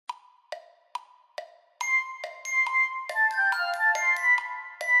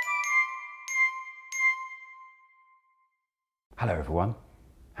Hello everyone,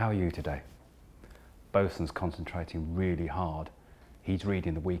 how are you today? Boson's concentrating really hard. He's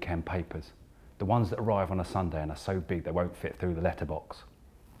reading the weekend papers, the ones that arrive on a Sunday and are so big they won't fit through the letterbox.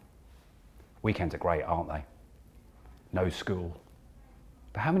 Weekends are great, aren't they? No school.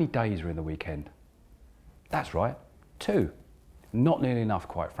 But how many days are in the weekend? That's right, 2. Not nearly enough,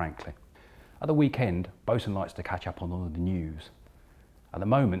 quite frankly. At the weekend, Boson likes to catch up on all of the news. At the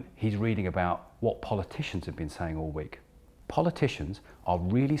moment, he's reading about what politicians have been saying all week. Politicians are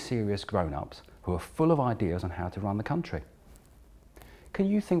really serious grown-ups who are full of ideas on how to run the country. Can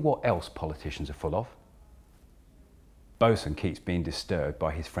you think what else politicians are full of? Boson keeps being disturbed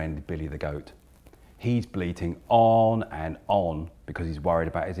by his friend Billy the goat. He's bleating on and on because he's worried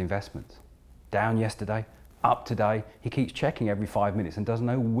about his investments. Down yesterday, up today, he keeps checking every 5 minutes and doesn't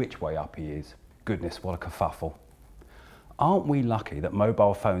know which way up he is. Goodness, what a kerfuffle. Aren't we lucky that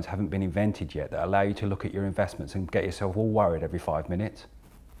mobile phones haven't been invented yet that allow you to look at your investments and get yourself all worried every 5 minutes?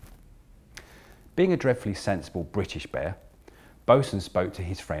 Being a dreadfully sensible British bear, Boson spoke to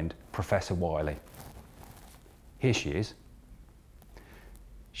his friend, Professor Wiley. Here she is.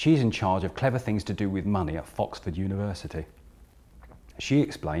 She's in charge of clever things to do with money at Oxford University. She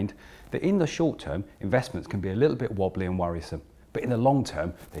explained that in the short term, investments can be a little bit wobbly and worrisome, but in the long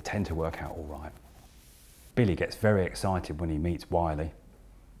term, they tend to work out all right. Billy gets very excited when he meets Wiley.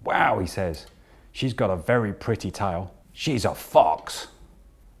 Wow, he says, she's got a very pretty tail. She's a fox.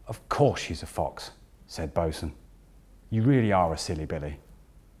 Of course she's a fox, said Boson. You really are a silly Billy.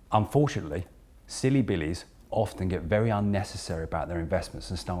 Unfortunately, silly Billies often get very unnecessary about their investments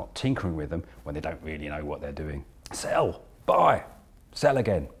and start tinkering with them when they don't really know what they're doing. Sell, buy, sell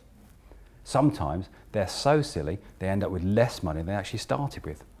again. Sometimes they're so silly they end up with less money than they actually started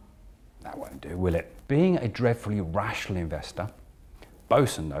with. That won't do, will it? Being a dreadfully rational investor,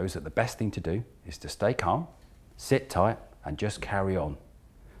 Boson knows that the best thing to do is to stay calm, sit tight and just carry on.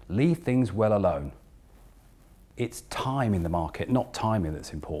 Leave things well alone. It's time in the market, not timing,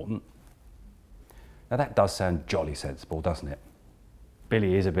 that's important. Now that does sound jolly sensible, doesn't it?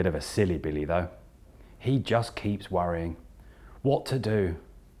 Billy is a bit of a silly Billy though. He just keeps worrying. What to do?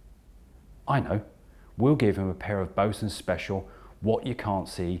 I know. We'll give him a pair of Boson's special "What you can't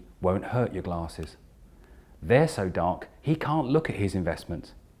see won't hurt your" glasses. They're so dark he can't look at his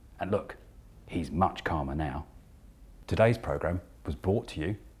investments. And look, he's much calmer now. Today's programme was brought to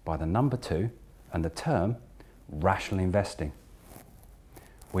you by the number 2 and the term rational investing.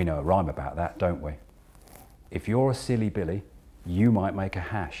 We know a rhyme about that, don't we? If you're a silly Billy, you might make a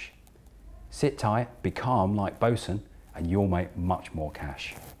hash. Sit tight, be calm like Boson, and you'll make much more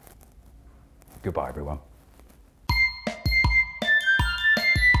cash. Goodbye, everyone.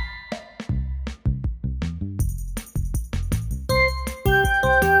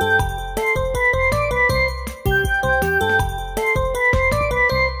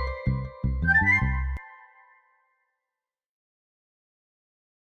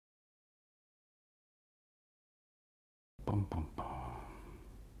 Bum, bum, bum.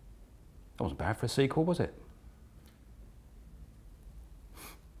 That wasn't bad for a sequel, was it?